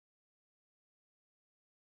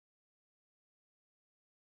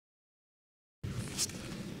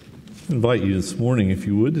I invite you this morning, if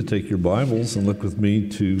you would, to take your Bibles and look with me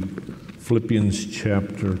to Philippians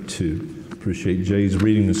chapter 2. Appreciate Jay's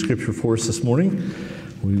reading the scripture for us this morning.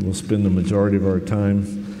 We will spend the majority of our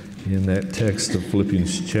time in that text of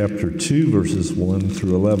Philippians chapter 2, verses 1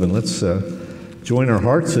 through 11. Let's join our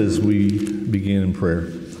hearts as we begin in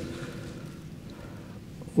prayer.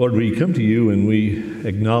 Lord, we come to you and we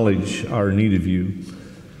acknowledge our need of you.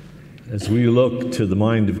 As we look to the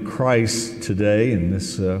mind of Christ today in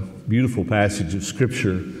this beautiful passage of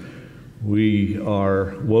Scripture, we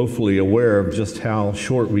are woefully aware of just how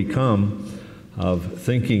short we come of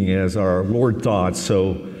thinking as our Lord thought.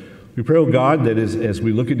 So we pray, oh God, that as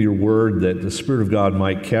we look into your word, that the Spirit of God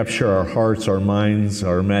might capture our hearts, our minds,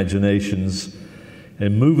 our imaginations,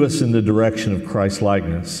 and move us in the direction of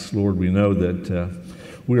Christ-likeness. Lord, we know that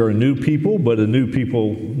we are a new people, but a new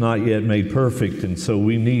people not yet made perfect, and so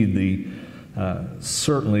we need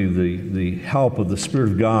certainly the help of the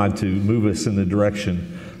Spirit of God to move us in the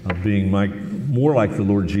direction of being more like the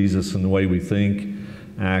Lord Jesus in the way we think,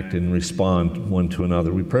 act, and respond one to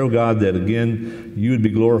another. We pray, oh God, that again you would be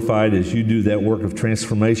glorified as you do that work of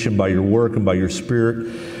transformation by your work and by your Spirit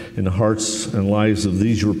in the hearts and lives of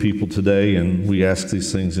these your people today, and we ask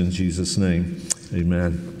these things in Jesus' name.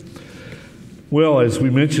 Amen. Well, as we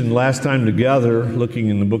mentioned last time together, looking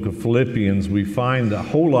in the book of Philippians, we find a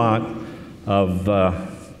whole lot of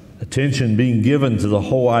attention being given to the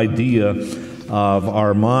whole idea of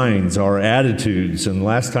our minds, our attitudes. And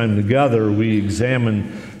last time together, we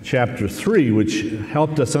examined chapter 3, which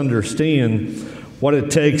helped us understand what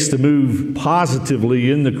it takes to move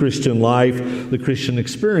positively in the Christian life, the Christian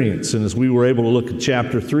experience. And as we were able to look at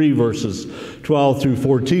chapter 3, verses 12 through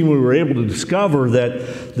 14, we were able to discover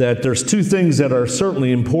that there's two things that are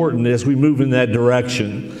certainly important as we move in that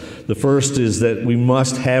direction. The first is that we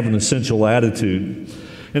must have an essential attitude.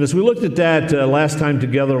 And as we looked at that last time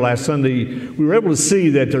together, last Sunday, we were able to see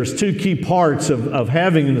that there's two key parts of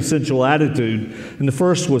having an essential attitude. And the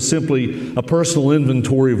first was simply a personal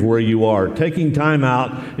inventory of where you are. Taking time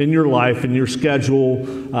out in your life, in your schedule,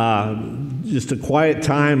 just a quiet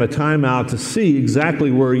time, a time out to see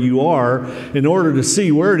exactly where you are in order to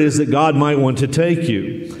see where it is that God might want to take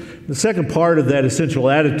you. The second part of that essential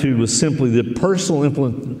attitude was simply the personal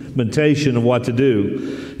implementation of what to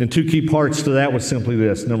do. And two key parts to that was simply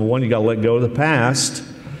this. Number one, you got to let go of the past,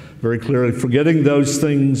 very clearly, forgetting those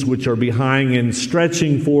things which are behind and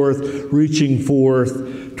stretching forth, reaching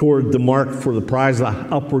forth toward the mark for the prize, the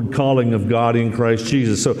upward calling of God in Christ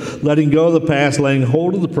Jesus. So letting go of the past, laying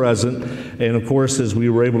hold of the present. And of course, as we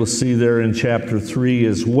were able to see there in chapter 3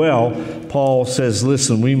 as well, Paul says,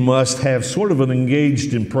 listen, we must have sort of an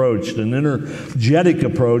engaged approach, an energetic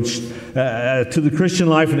approach to the Christian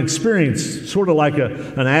life and experience, sort of like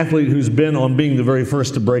an athlete who's been on being the very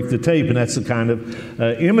first to break the tape. And that's the kind of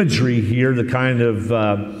imagery here, the kind of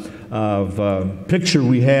picture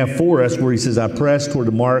we have for us where he says, I press toward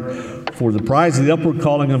the mark for the prize of the upward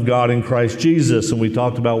calling of God in Christ Jesus. And we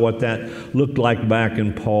talked about what that looked like back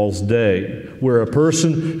in Paul's day, where a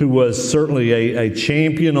person who was certainly a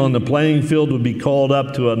champion on the playing field would be called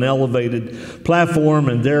up to an elevated platform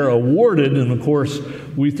and they're awarded. And of course,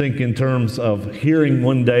 we think in terms of hearing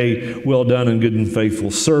one day, well done and good and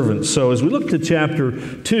faithful servant. So as we look to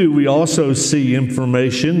chapter 2, we also see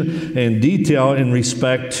information and detail in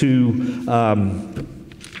respect to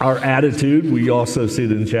our attitude. We also see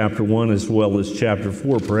it in chapter 1 as well as chapter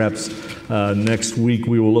 4. Perhaps next week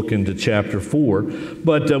we will look into chapter 4.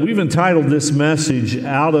 But we've entitled this message,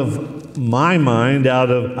 Out of My Mind, Out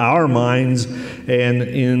of Our Minds, and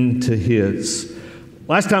Into His.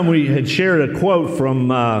 Last time we had shared a quote from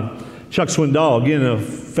Chuck Swindoll, again, a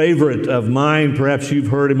favorite of mine. Perhaps you've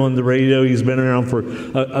heard him on the radio. He's been around for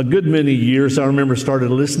a good many years. I remember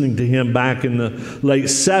started listening to him back in the late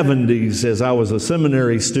 70s as I was a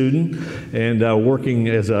seminary student and working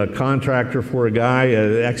as a contractor for a guy,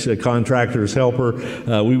 actually a contractor's helper.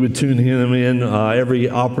 We would tune him in every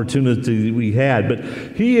opportunity we had.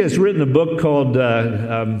 But he has written a book called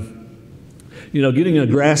getting a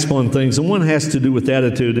grasp on things, and one has to do with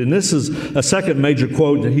attitude. And this is a second major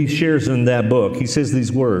quote that he shares in that book. He says these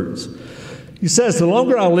words. He says, the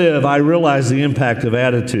longer I live, I realize the impact of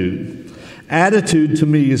attitude. Attitude to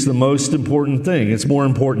me is the most important thing. It's more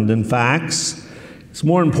important than facts. It's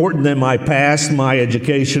more important than my past, my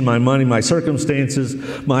education, my money, my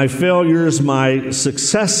circumstances, my failures, my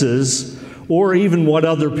successes, or even what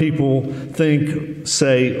other people think,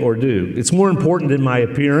 say, or do. It's more important than my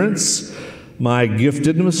appearance, my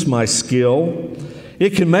giftedness, my skill.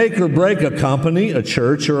 It can make or break a company, a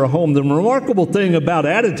church, or a home. The remarkable thing about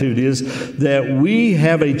attitude is that we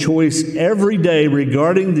have a choice every day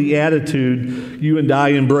regarding the attitude you and I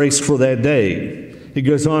embrace for that day. He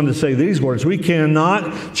goes on to say these words: we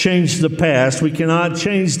cannot change the past. We cannot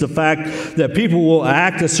change the fact that people will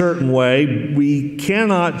act a certain way. We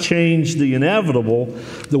cannot change the inevitable.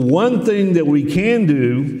 The one thing that we can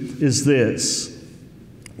do is this: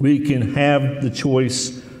 we can have the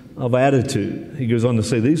choice of attitude. He goes on to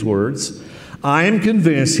say these words: I am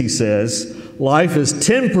convinced, he says, life is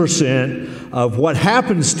 10% of what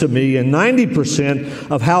happens to me and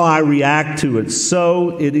 90% of how I react to it.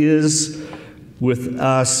 So it is with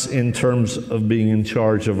us in terms of being in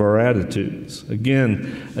charge of our attitudes.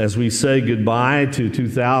 Again, as we say goodbye to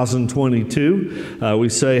 2022, we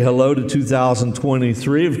say hello to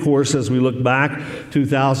 2023. Of course, as we look back,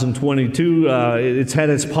 2022, it's had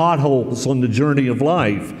its potholes on the journey of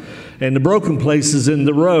life and the broken places in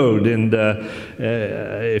the road. And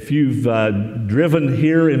if you've driven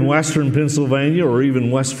here in western Pennsylvania, or even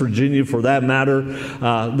West Virginia for that matter,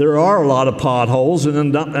 there are a lot of potholes,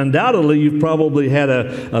 and undoubtedly you've probably had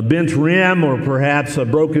a bent rim or perhaps a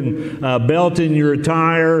broken belt in your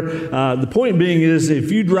tire. The point being is,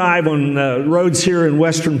 if you drive on roads here in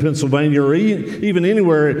western Pennsylvania, or even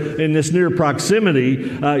anywhere in this near proximity,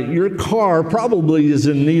 your car probably is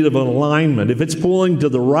in need of an alignment. If it's pulling to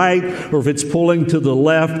the right or if it's pulling to the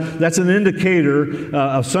left, that's an indicator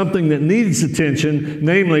of something that needs attention,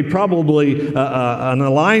 namely probably an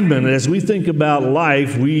alignment. As we think about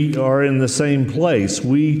life, we are in the same place.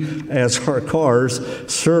 We, as our cars,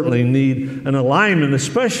 certainly need an alignment,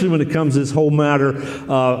 especially when it comes to this whole matter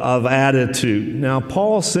of attitude. Now,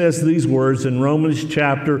 Paul says these words in Romans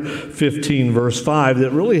chapter 15, verse 5,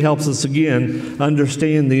 that really helps us again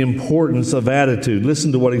understand the importance of attitude.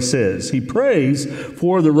 Listen to what he says. He prays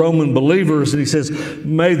for the Roman believers, and he says,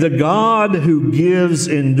 may the God who gives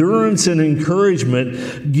endurance and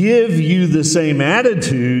encouragement give you the same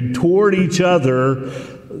attitude toward each other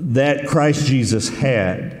that Christ Jesus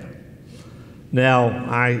had. Now,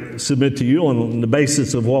 I submit to you, on the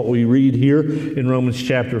basis of what we read here in Romans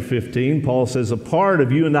chapter 15, Paul says a part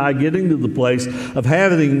of you and I getting to the place of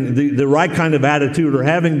having the right kind of attitude, or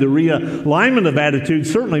having the realignment of attitude,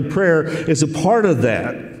 certainly prayer is a part of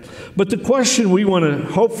that. But the question we want to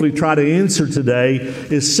hopefully try to answer today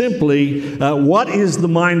is simply, what is the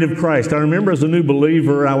mind of Christ? I remember as a new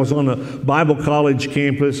believer, I was on a Bible college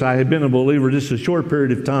campus. I had been a believer just a short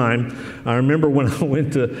period of time. I remember when I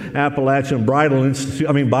went to Appalachian Bible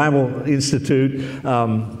Institute.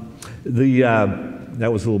 That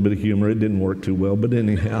was a little bit of humor. It didn't work too well, but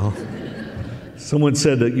anyhow. Someone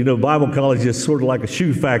said that, Bible college is sort of like a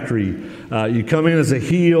shoe factory. You come in as a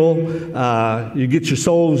heel, you get your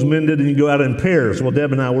soles mended, and you go out in pairs. Well,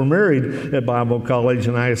 Deb and I were married at Bible college,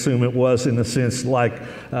 and I assume it was, in a sense, like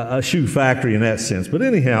a shoe factory in that sense. But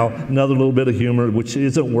anyhow, another little bit of humor, which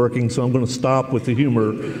isn't working, so I'm going to stop with the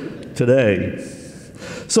humor today.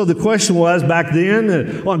 So the question was, back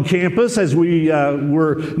then on campus, as we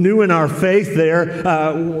were new in our faith there,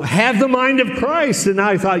 have the mind of Christ. And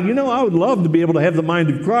I thought, I would love to be able to have the mind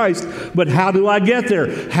of Christ, but how do I get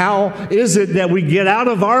there? How is it that we get out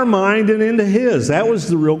of our mind and into His? That was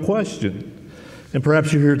the real question. And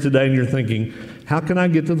perhaps you're here today and you're thinking, how can I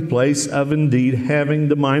get to the place of indeed having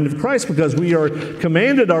the mind of Christ? Because we are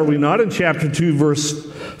commanded, are we not, in chapter 2,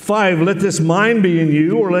 verse 5, let this mind be in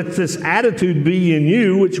you, or let this attitude be in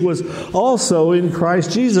you, which was also in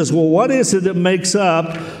Christ Jesus. Well, what is it that makes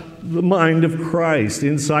up the mind of Christ?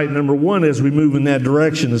 Insight number one, as we move in that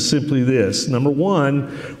direction, is simply this. Number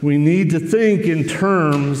one, we need to think in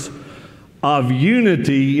terms of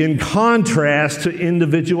unity in contrast to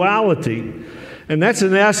individuality. And that's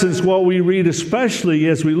in essence what we read, especially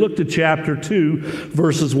as we look to chapter 2,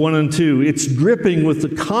 verses 1 and 2. It's dripping with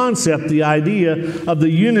the concept, the idea of the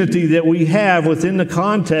unity that we have within the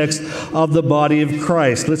context of the body of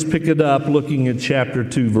Christ. Let's pick it up looking at chapter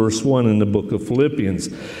 2, verse 1 in the book of Philippians.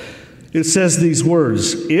 It says these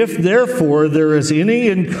words, if therefore there is any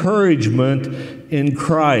encouragement in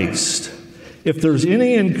Christ. If there's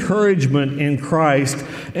any encouragement in Christ,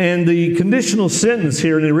 and the conditional sentence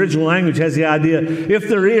here in the original language has the idea, if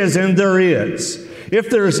there is, and there is.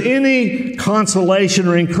 If there's any consolation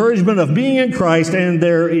or encouragement of being in Christ, and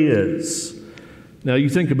there is. Now, you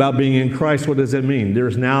think about being in Christ, what does that mean?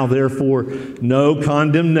 There's now, therefore, no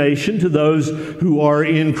condemnation to those who are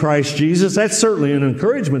in Christ Jesus. That's certainly an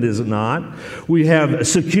encouragement, is it not? We have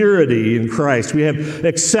security in Christ. We have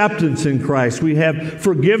acceptance in Christ. We have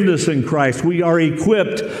forgiveness in Christ. We are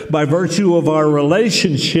equipped by virtue of our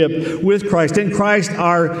relationship with Christ. In Christ,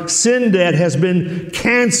 our sin debt has been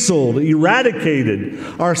canceled, eradicated.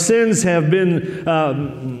 Our sins have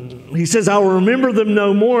been he says, I will remember them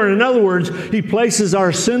no more. In other words, he places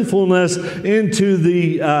our sinfulness into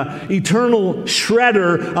the eternal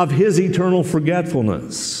shredder of his eternal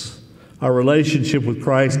forgetfulness. Our relationship with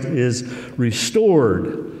Christ is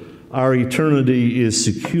restored. Our eternity is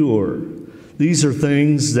secure. These are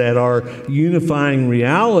things that are unifying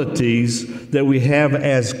realities that we have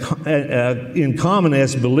as in common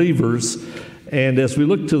as believers. And as we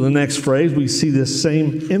look to the next phrase, we see this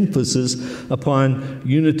same emphasis upon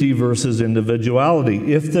unity versus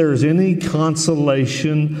individuality. If there's any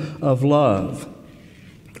consolation of love,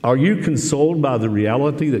 are you consoled by the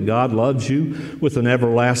reality that God loves you with an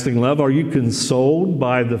everlasting love? Are you consoled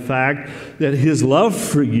by the fact that His love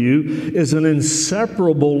for you is an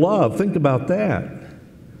inseparable love? Think about that.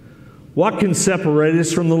 What can separate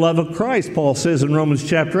us from the love of Christ? Paul says in Romans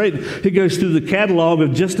chapter 8. He goes through the catalog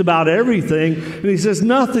of just about everything, and he says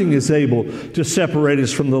nothing is able to separate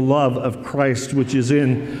us from the love of Christ, which is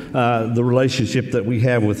in the relationship that we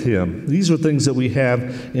have with Him. These are things that we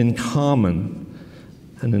have in common.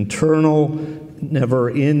 An eternal,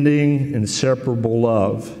 never-ending, inseparable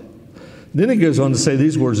love. Then he goes on to say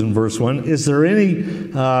these words in verse 1. Is there any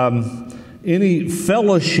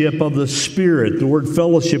fellowship of the Spirit? The word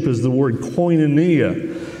fellowship is the word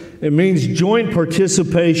koinonia. It means joint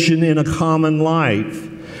participation in a common life.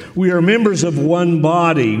 We are members of one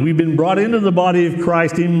body. We've been brought into the body of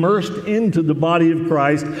Christ, immersed into the body of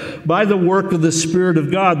Christ by the work of the Spirit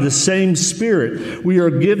of God, the same Spirit. We are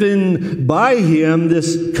given by Him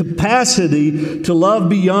this capacity to love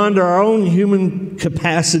beyond our own human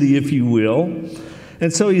capacity, if you will.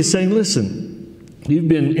 And so He's saying, listen, you've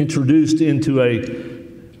been introduced into a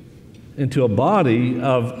body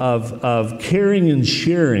of caring and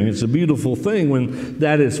sharing. It's a beautiful thing when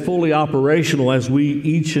that is fully operational as we,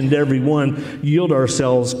 each and every one, yield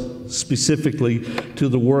ourselves specifically to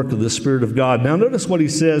the work of the Spirit of God. Now notice what he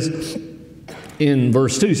says in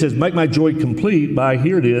verse 2. He says, make my joy complete by,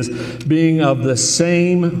 here it is, being of the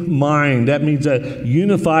same mind. That means a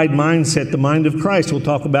unified mindset, the mind of Christ. We'll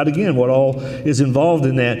talk about again what all is involved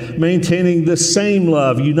in that. Maintaining the same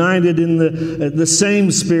love, united in the same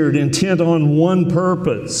Spirit, intent on one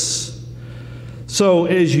purpose. So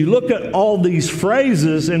as you look at all these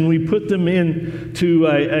phrases and we put them into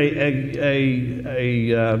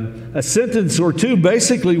a sentence or two,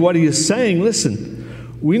 basically what he is saying, listen,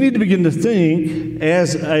 we need to begin to think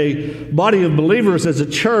as a body of believers, as a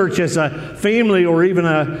church, as a family, or even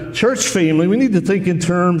a church family, we need to think in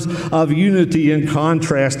terms of unity in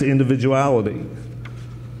contrast to individuality.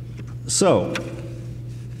 So,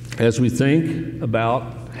 as we think about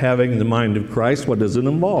having the mind of Christ, what does it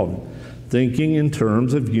involve? Thinking in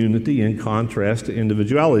terms of unity in contrast to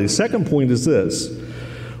individuality. The second point is this.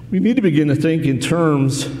 We need to begin to think in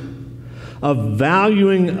terms of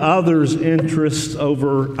valuing others' interests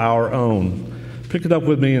over our own. Pick it up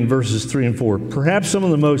with me in verses 3 and 4. Perhaps some of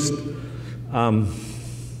the most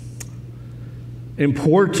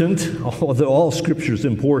important, although all Scripture is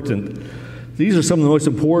important, these are some of the most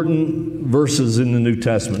important verses in the New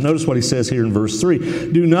Testament. Notice what he says here in verse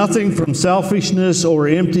 3. Do nothing from selfishness or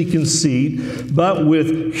empty conceit, but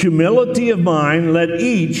with humility of mind, let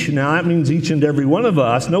each, now that means each and every one of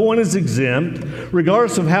us, no one is exempt,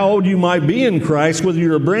 regardless of how old you might be in Christ, whether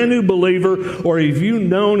you're a brand new believer or if you've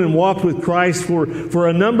known and walked with Christ for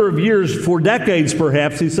a number of years, for decades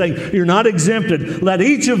perhaps, he's saying you're not exempted. Let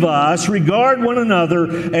each of us regard one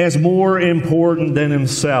another as more important than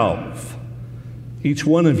himself. Each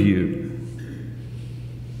one of you,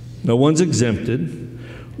 no one's exempted,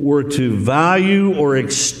 were to value or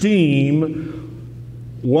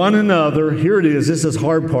esteem one another, here it is, this is the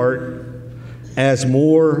hard part, as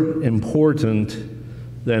more important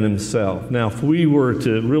than himself. Now, if we were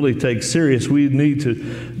to really take serious, we need to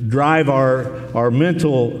drive our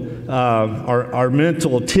mental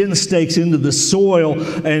tin stakes into the soil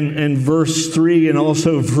and verse 3 and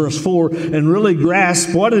also verse 4 and really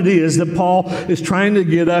grasp what it is that Paul is trying to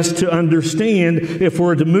get us to understand if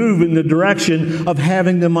we're to move in the direction of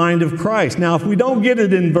having the mind of Christ. Now, if we don't get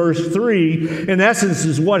it in verse 3, in essence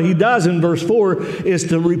is what he does in verse 4 is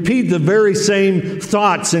to repeat the very same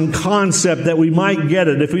thoughts and concept that we might get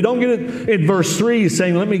it. If we don't get it in verse 3, he's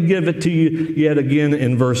saying, let me give it to you yet again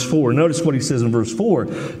in verse 4. Notice what he says in verse 4.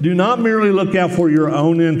 Do not merely look out for your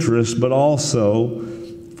own interests, but also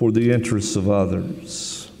for the interests of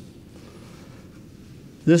others.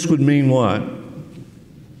 This would mean what?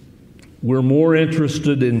 We're more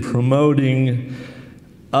interested in promoting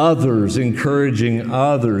others, encouraging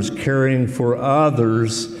others, caring for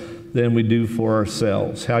others than we do for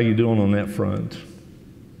ourselves. How you doing on that front?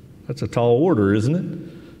 That's a tall order, isn't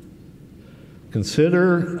it?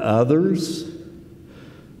 Consider others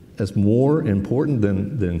as more important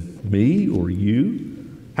than me or you.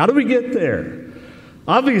 How do we get there?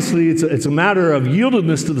 Obviously, it's a matter of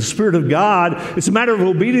yieldedness to the Spirit of God. It's a matter of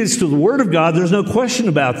obedience to the Word of God. There's no question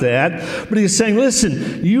about that. But he's saying,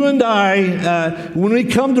 listen, you and I, when we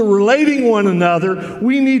come to relating one another,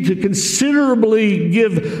 we need to considerably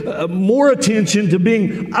give more attention to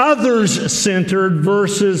being others-centered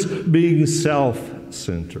versus being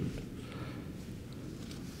self-centered.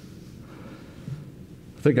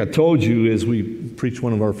 I think I told you as we preached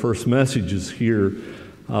one of our first messages here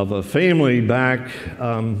of a family back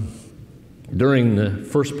during the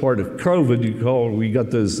first part of COVID. We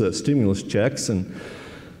got those stimulus checks, and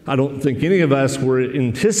I don't think any of us were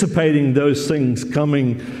anticipating those things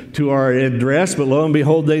coming to our address, but lo and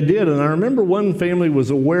behold, they did. And I remember one family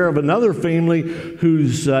was aware of another family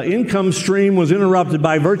whose income stream was interrupted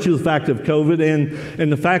by virtue of the fact of COVID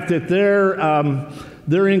and the fact that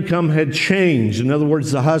their income had changed. In other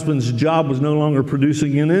words, the husband's job was no longer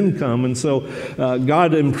producing an income. And so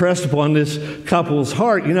God impressed upon this couple's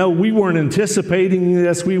heart. You know, we weren't anticipating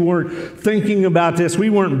this. We weren't thinking about this. We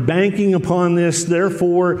weren't banking upon this.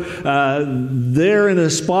 Therefore, they're in a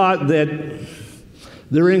spot that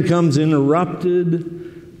their income's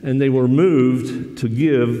interrupted, and they were moved to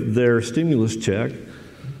give their stimulus check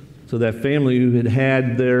to that family who had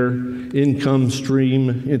had their income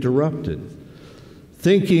stream interrupted.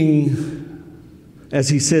 Thinking, as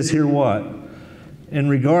he says here, what? And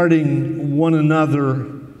regarding one another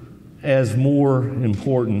as more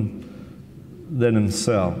important than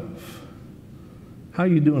himself. How are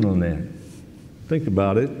you doing on that? Think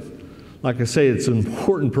about it. Like I say, it's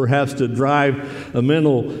important perhaps to drive a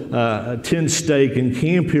mental tent stake and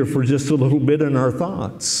camp here for just a little bit in our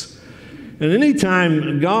thoughts. And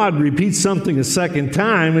anytime God repeats something a second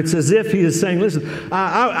time, it's as if he is saying, listen,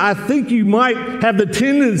 I think you might have the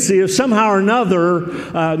tendency of somehow or another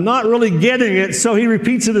not really getting it, so he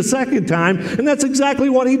repeats it a second time. And that's exactly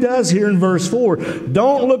what he does here in verse 4.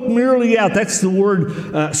 Don't look merely out. That's the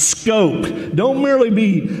word scope. Don't merely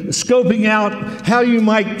be scoping out how you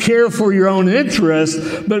might care for your own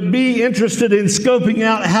interest, but be interested in scoping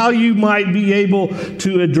out how you might be able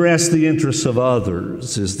to address the interests of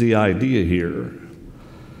others, is the idea here.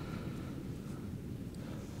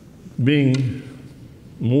 Being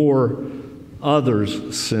more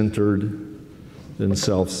others-centered than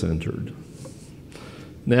self-centered.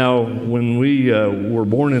 Now, when we were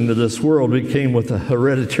born into this world, we came with a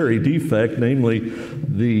hereditary defect, namely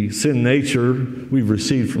the sin nature we've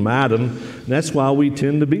received from Adam. And that's why we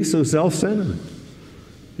tend to be so self-centered.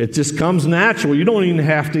 It just comes natural. You don't even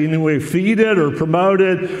have to in any way feed it or promote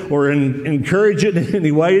it or encourage it in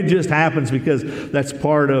any way. It just happens because that's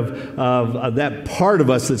part of that part of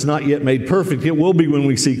us that's not yet made perfect. It will be when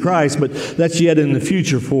we see Christ, but that's yet in the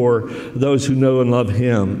future for those who know and love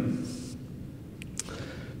Him.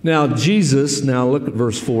 Now, Jesus, look at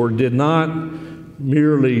verse 4, did not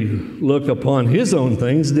merely look upon His own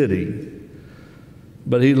things, did He?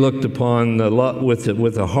 But He looked upon,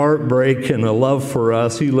 with a heartbreak and a love for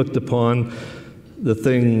us, He looked upon the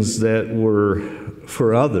things that were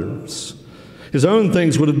for others. His own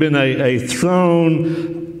things would have been a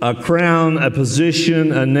throne, a crown, a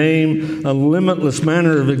position, a name, a limitless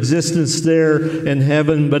manner of existence there in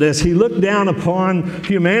heaven. But as He looked down upon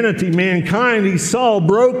humanity, mankind, He saw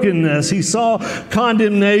brokenness. He saw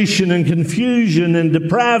condemnation and confusion and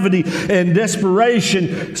depravity and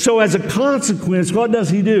desperation. So as a consequence, what does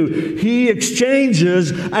He do? He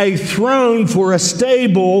exchanges a throne for a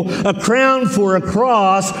stable, a crown for a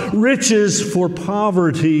cross, riches for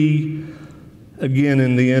poverty, again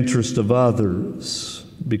in the interest of others,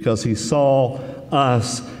 because He saw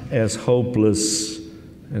us as hopeless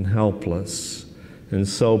and helpless. And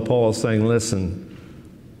so Paul is saying, listen,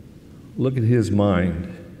 look at his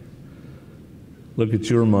mind. Look at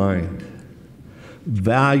your mind.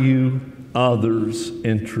 Value others'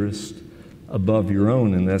 interest above your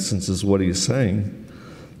own, in essence, is what he's saying.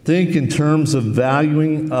 Think in terms of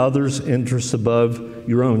valuing others' interests above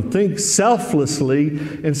your own. Think selflessly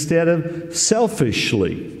instead of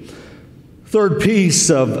selfishly. Third piece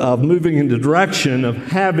of moving in the direction of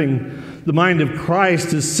having the mind of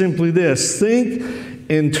Christ is simply this. Think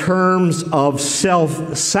in terms of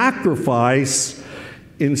self-sacrifice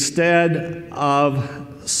instead of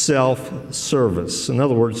self-service. In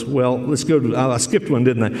other words, well, let's go to, I skipped one,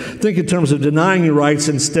 didn't I? Think in terms of denying your rights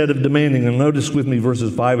instead of demanding them. Notice with me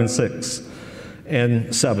verses 5 and 6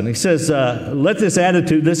 and 7. He says, let this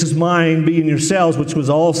attitude, this is mine, be in yourselves, which was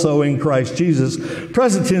also in Christ Jesus.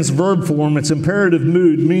 Present tense verb form, it's imperative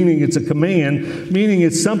mood, meaning it's a command, meaning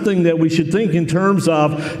it's something that we should think in terms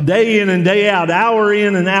of day in and day out, hour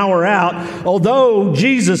in and hour out. Although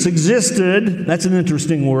Jesus existed, that's an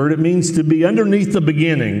interesting word, it means to be underneath the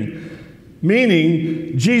beginning.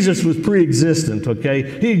 Meaning, Jesus was pre-existent,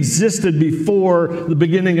 okay? He existed before the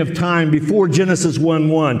beginning of time, before Genesis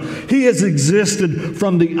 1:1. He has existed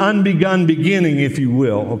from the unbegun beginning, if you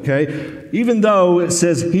will, okay? Even though it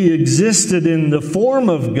says he existed in the form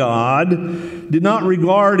of God, did not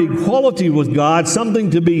regard equality with God something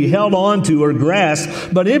to be held on to or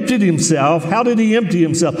grasped, but emptied himself. How did he empty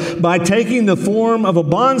himself? By taking the form of a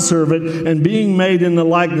bondservant and being made in the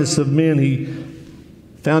likeness of men. He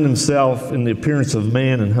found himself in the appearance of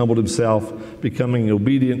man and humbled himself, becoming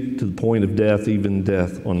obedient to the point of death, even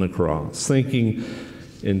death on the cross. Thinking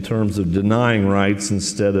in terms of denying rights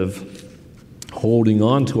instead of holding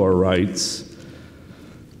on to our rights.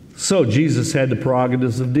 So Jesus had the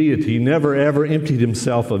prerogatives of deity. He never ever emptied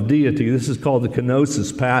himself of deity. This is called the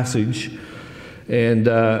kenosis passage. And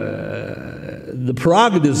the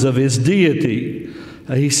prerogatives of his deity,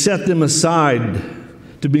 he set them aside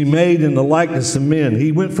to be made in the likeness of men.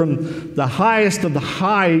 He went from the highest of the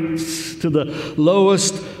heights to the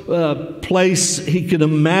lowest place he could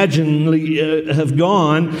imaginably have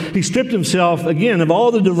gone. He stripped himself, again, of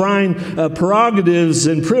all the divine prerogatives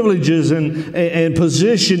and privileges and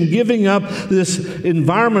position, giving up this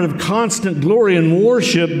environment of constant glory and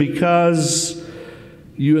worship because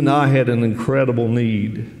you and I had an incredible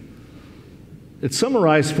need. It's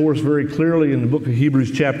summarized for us very clearly in the book of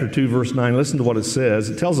Hebrews chapter 2, verse 9. Listen to what it says.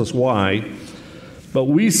 It tells us why. But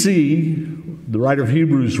we see, the writer of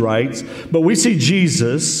Hebrews writes, but we see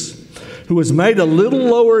Jesus, who was made a little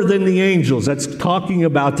lower than the angels. That's talking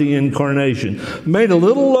about the incarnation. Made a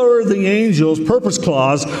little lower than the angels, purpose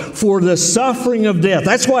clause, for the suffering of death.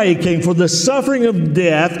 That's why he came, for the suffering of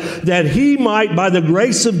death, that he might, by the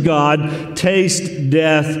grace of God, taste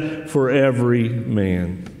death for every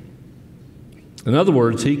man. In other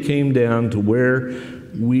words, he came down to where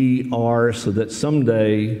we are so that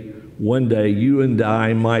someday, one day, you and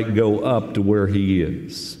I might go up to where he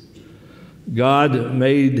is. God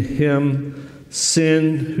made him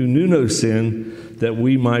sin who knew no sin, that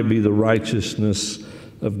we might be the righteousness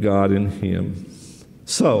of God in him.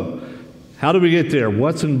 So, how do we get there?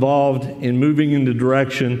 What's involved in moving in the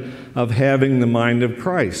direction of having the mind of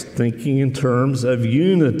Christ? Thinking in terms of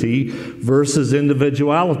unity versus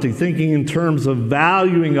individuality. Thinking in terms of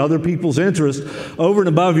valuing other people's interests over and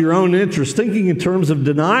above your own interests. Thinking in terms of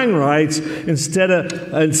denying rights instead of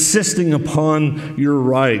insisting upon your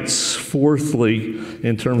rights. Fourthly,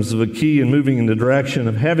 in terms of a key in moving in the direction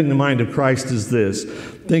of having the mind of Christ is this.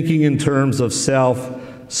 Thinking in terms of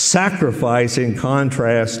self-sacrifice in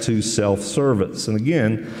contrast to self-service. And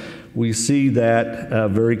again, we see that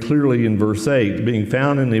very clearly in verse 8. Being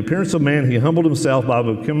found in the appearance of man, he humbled himself by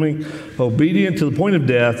becoming obedient to the point of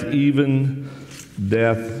death, even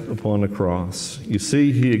death upon the cross. You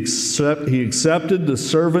see, he accepted the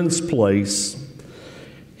servant's place.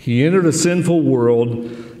 He entered a sinful world.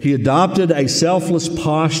 He adopted a selfless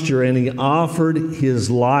posture, and he offered his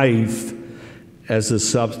life as a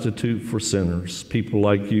substitute for sinners, people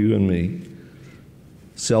like you and me.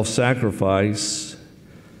 Self-sacrifice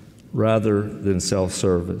rather than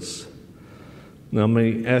self-service. Now, let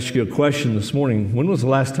me ask you a question this morning. When was the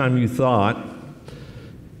last time you thought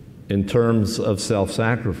in terms of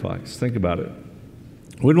self-sacrifice? Think about it.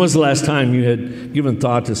 When was the last time you had given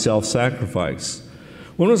thought to self-sacrifice?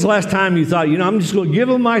 When was the last time you thought, I'm just going to give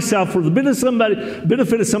of myself for the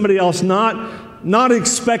benefit of somebody else, not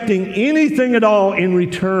expecting anything at all in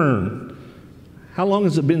return? How long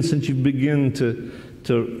has it been since you began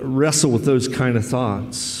to wrestle with those kind of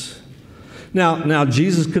thoughts? Now,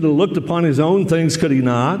 Jesus could have looked upon his own things, could he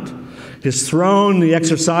not? His throne, the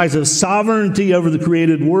exercise of sovereignty over the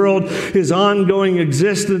created world, his ongoing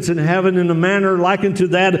existence in heaven in a manner likened to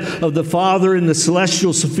that of the Father in the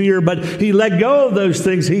celestial sphere. But he let go of those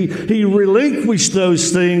things. He relinquished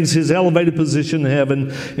those things, his elevated position in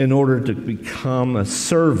heaven, in order to become a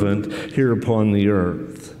servant here upon the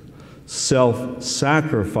earth.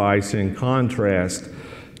 Self-sacrifice in contrast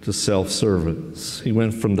to self-service. He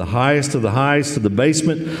went from the highest of the highest to the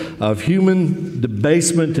basement of human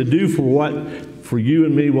debasement to do for you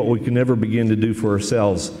and me what we can never begin to do for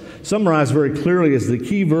ourselves. summarized very clearly as the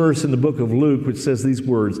key verse in the book of Luke, which says these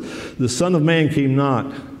words: "The Son of Man came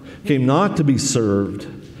not to be served,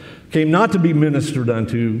 came not to be ministered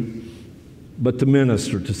unto, but to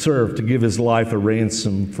minister, to serve, to give his life a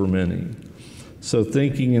ransom for many." So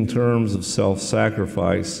thinking in terms of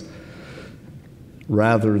self-sacrifice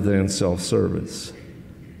rather than self-service.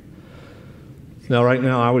 Now, right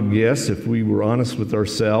now, I would guess if we were honest with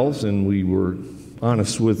ourselves and we were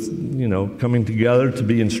honest with, coming together to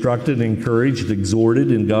be instructed, encouraged,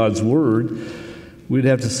 exhorted in God's Word, we'd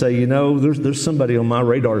have to say, there's somebody on my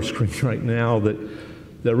radar screen right now that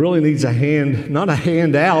really needs a hand, not a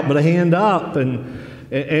hand out, but a hand up. And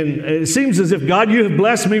it seems as if, God, you have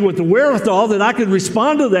blessed me with the wherewithal that I could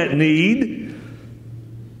respond to that need.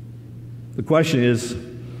 The question is,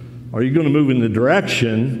 are you going to move in the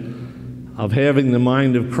direction of having the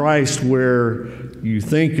mind of Christ where you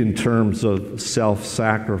think in terms of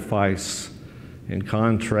self-sacrifice in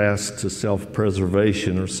contrast to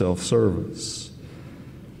self-preservation or self-service?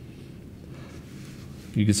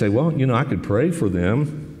 You could say, well, I could pray for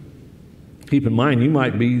them. Keep in mind, you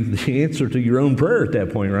might be the answer to your own prayer at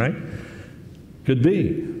that point, right? Could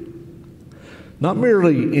be. Not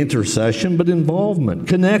merely intercession, but involvement,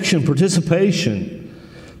 connection, participation,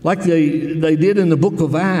 like they did in the book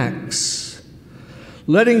of Acts.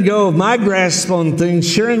 Letting go of my grasp on things,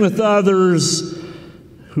 sharing with others,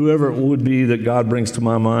 whoever it would be that God brings to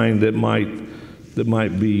my mind that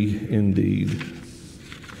might be in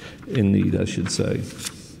need, I should say.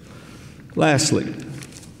 Lastly,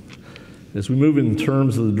 as we move in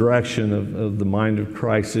terms of the direction of the mind of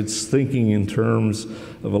Christ, it's thinking in terms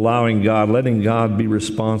of allowing God, letting God be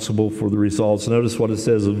responsible for the results. Notice what it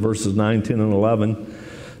says in verses 9, 10, and 11.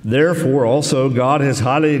 "Therefore also God has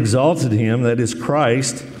highly exalted him," that is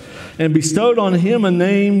Christ, "and bestowed on him a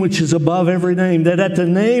name which is above every name, that at the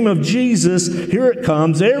name of Jesus," here it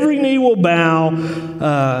comes, "every knee will bow,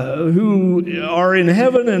 who are in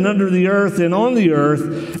heaven and under the earth and on the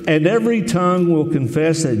earth, and every tongue will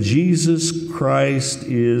confess that Jesus Christ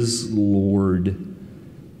is Lord,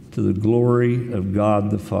 to the glory of God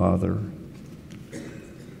the Father."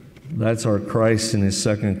 That's our Christ in his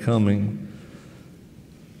second coming.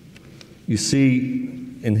 You see,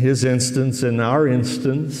 in his instance, in our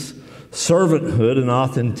instance, servanthood and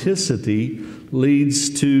authenticity leads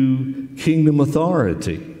to kingdom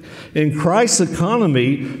authority. In Christ's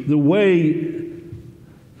economy, the way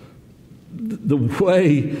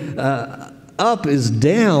up is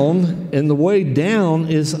down, and the way down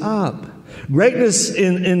is up. Greatness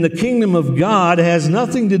in the kingdom of God has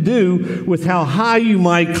nothing to do with how high you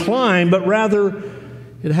might climb, but rather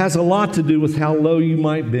it has a lot to do with how low you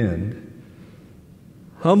might bend.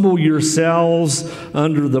 Humble yourselves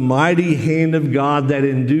under the mighty hand of God, that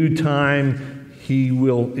in due time he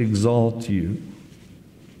will exalt you.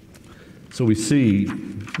 So we see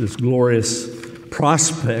this glorious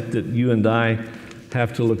prospect that you and I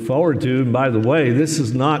have to look forward to. And by the way, this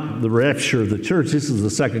is not the rapture of the church. This is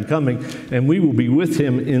the second coming. And we will be with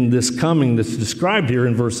him in this coming that's described here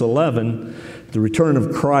in verse 11, the return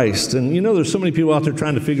of Christ. And there's so many people out there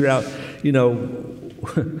trying to figure out,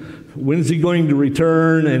 when is he going to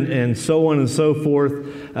return, and so on and so forth.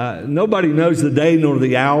 Nobody knows the day nor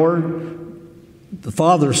the hour. The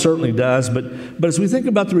Father certainly does. But as we think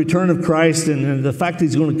about the return of Christ and the fact that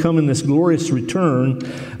he's going to come in this glorious return,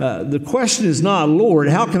 the question is not, Lord,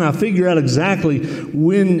 how can I figure out exactly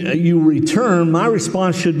when you return? My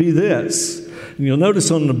response should be this. And you'll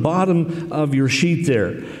notice on the bottom of your sheet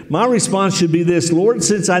there, my response should be this: Lord,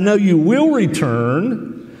 since I know you will return,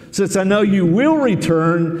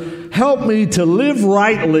 help me to live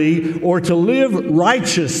rightly or to live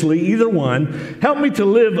righteously, either one. Help me to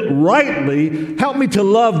live rightly. Help me to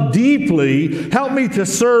love deeply. Help me to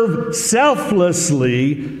serve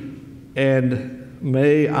selflessly. And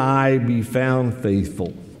may I be found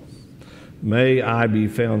faithful. May I be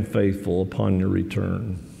found faithful upon your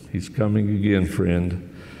return. He's coming again, friend.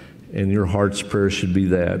 And your heart's prayer should be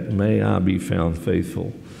that. May I be found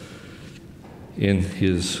faithful in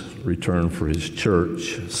his return for his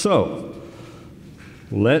church. So,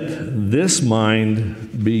 let this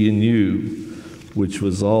mind be in you, which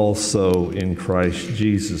was also in Christ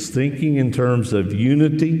Jesus. Thinking in terms of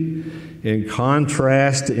unity, in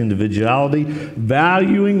contrast to individuality,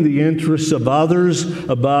 valuing the interests of others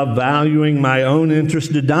above valuing my own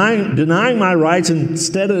interests, denying my rights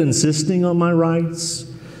instead of insisting on my rights,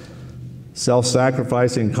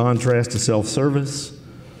 self-sacrifice in contrast to self-service,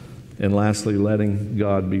 and lastly, letting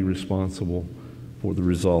God be responsible for the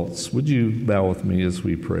results. Would you bow with me as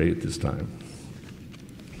we pray at this time?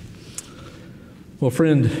 Well,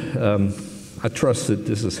 friend, I trust that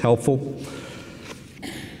this is helpful.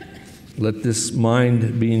 Let this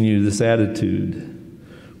mind be in you, this attitude,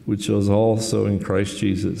 which was also in Christ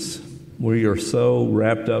Jesus. We are so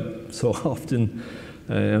wrapped up so often,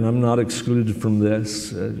 and I'm not excluded from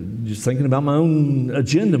this, just thinking about my own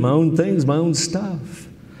agenda, my own things, my own stuff.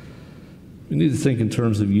 We need to think in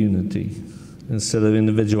terms of unity instead of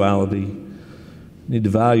individuality. We need to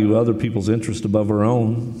value other people's interest above our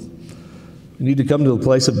own. We need to come to the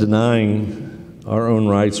place of denying our own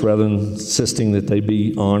rights rather than insisting that they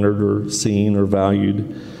be honored or seen or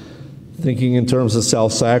valued. Thinking in terms of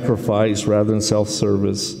self-sacrifice rather than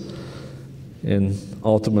self-service, and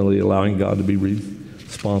ultimately allowing God to be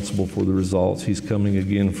responsible for the results. He's coming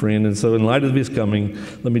again, friend. And so in light of His coming,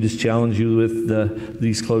 let me just challenge you with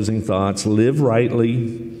these closing thoughts. Live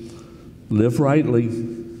rightly,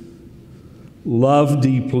 love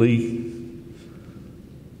deeply,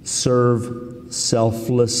 serve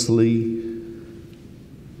selflessly,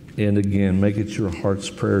 and again, make it your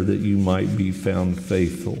heart's prayer that you might be found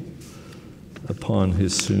faithful upon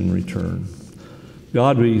His soon return.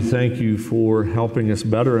 God, we thank you for helping us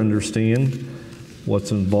better understand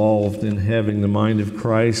what's involved in having the mind of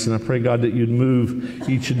Christ. And I pray, God, that you'd move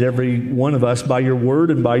each and every one of us by your word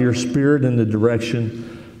and by your Spirit in the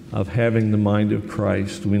direction of having the mind of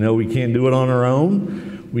Christ. We know we can't do it on our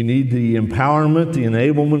own. We need the empowerment, the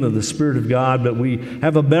enablement of the Spirit of God, but we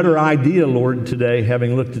have a better idea, Lord, today,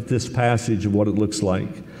 having looked at this passage of what it looks like.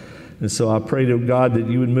 And so I pray to God that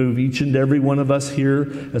you would move each and every one of us here,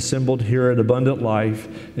 assembled here at Abundant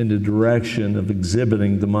Life, in the direction of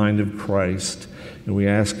exhibiting the mind of Christ. And we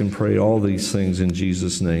ask and pray all these things in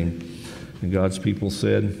Jesus' name. And God's people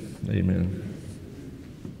said, amen.